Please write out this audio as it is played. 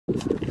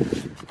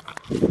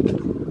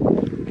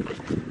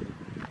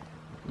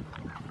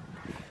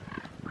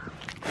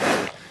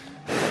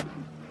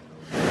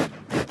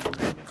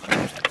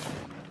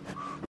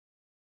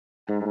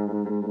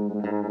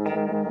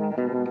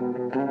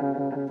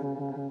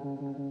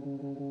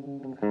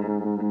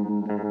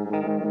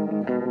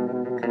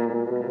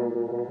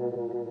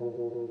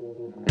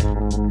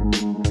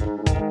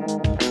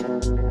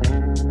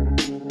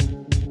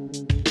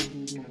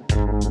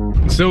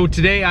So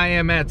today I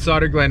am at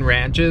Sauter Glen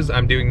Ranches.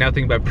 I'm doing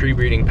nothing but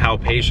pre-breeding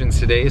palpations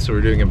today. So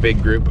we're doing a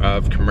big group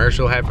of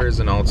commercial heifers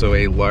and also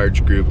a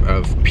large group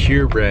of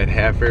purebred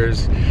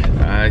heifers.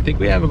 I think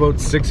we have about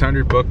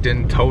 600 booked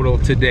in total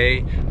today.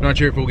 I'm not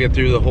sure if we'll get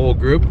through the whole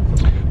group,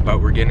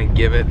 but we're gonna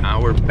give it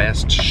our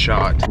best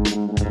shot.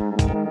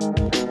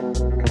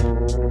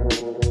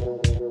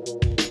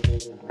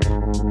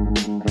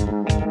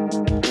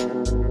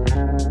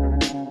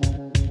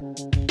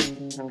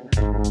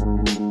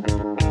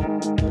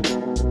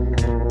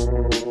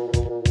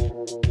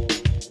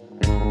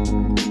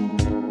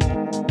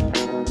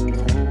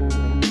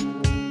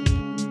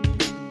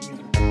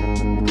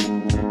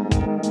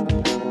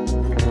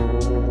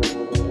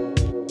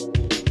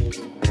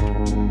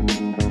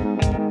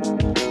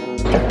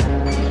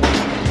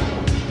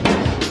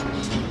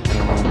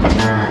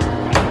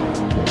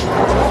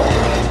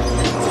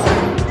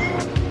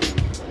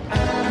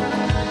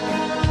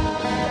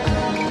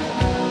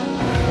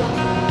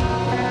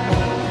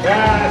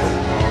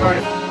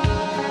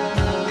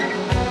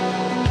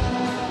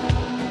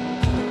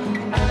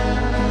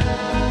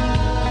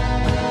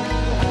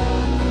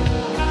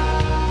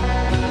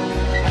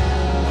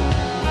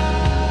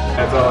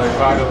 That's all our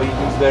fog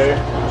allegiance there.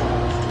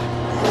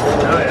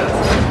 Oh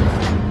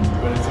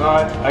yeah. But it's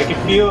not, I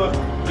can feel a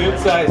good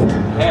sized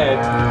head,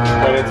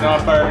 but it's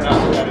not far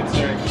enough that it's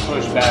starting to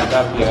push back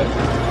up yet.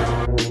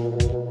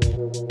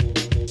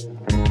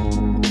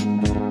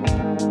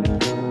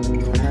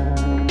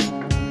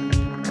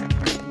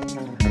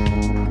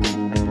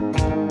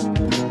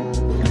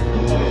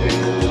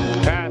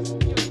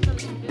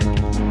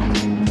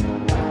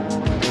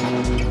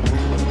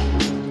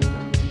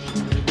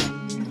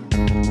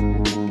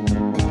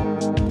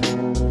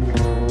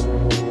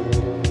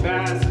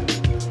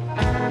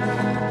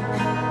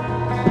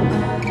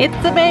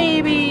 It's a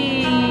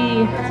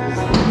baby,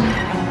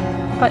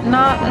 but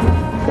not a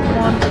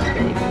wanted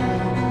baby.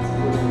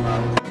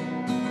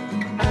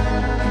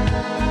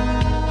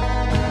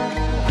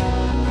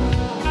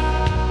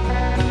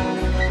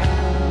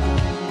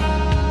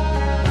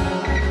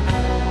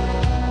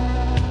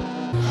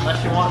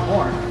 Unless you want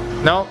more.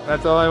 No,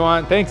 that's all I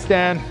want. Thanks,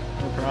 Dan.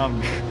 No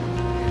problem.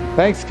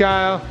 Thanks,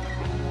 Kyle.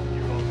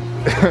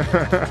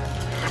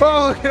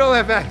 Oh, look at all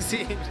that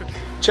vaccine.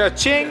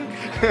 Cha-ching.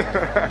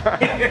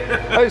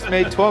 I just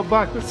made 12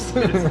 bucks.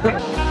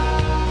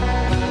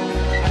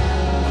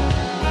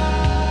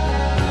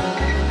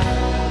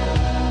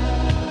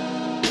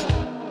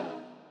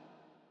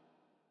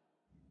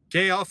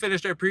 Okay, all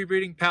finished our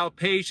pre-breeding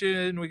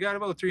palpation. We got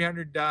about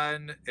 300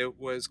 done. It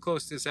was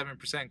close to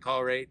 7%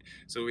 call rate.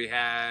 So we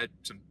had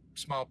some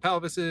small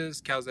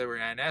pelvises, cows that were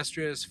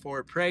anestrus,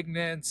 4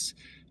 pregnants,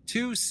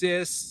 2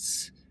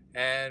 cysts,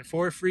 and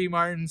 4 free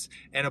martins,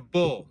 and a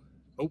bull.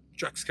 Oh,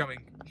 truck's coming.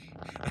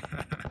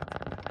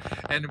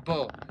 And a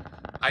bull.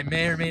 I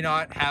may or may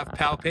not have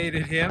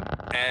palpated him,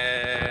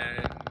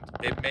 and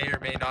it may or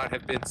may not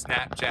have been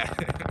Snapchat.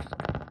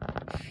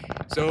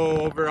 So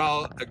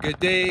overall, a good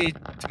day.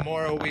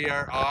 Tomorrow we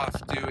are off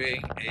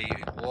doing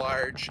a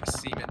large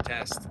semen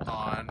test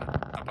on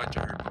a bunch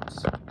of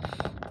herbos.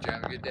 Did you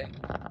have a good day?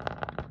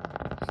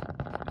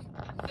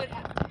 Good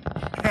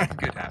half.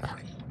 Good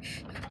halfway.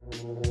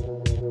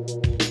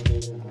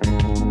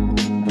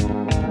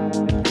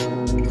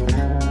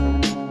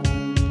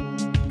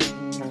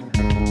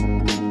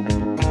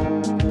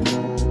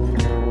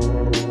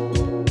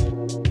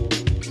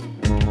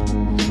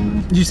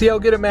 Did you see how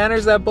good of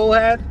manners that bull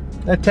had?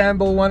 That tan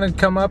bull wanted to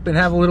come up and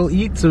have a little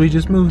eat, so he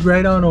just moved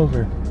right on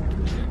over.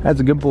 That's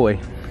a good boy.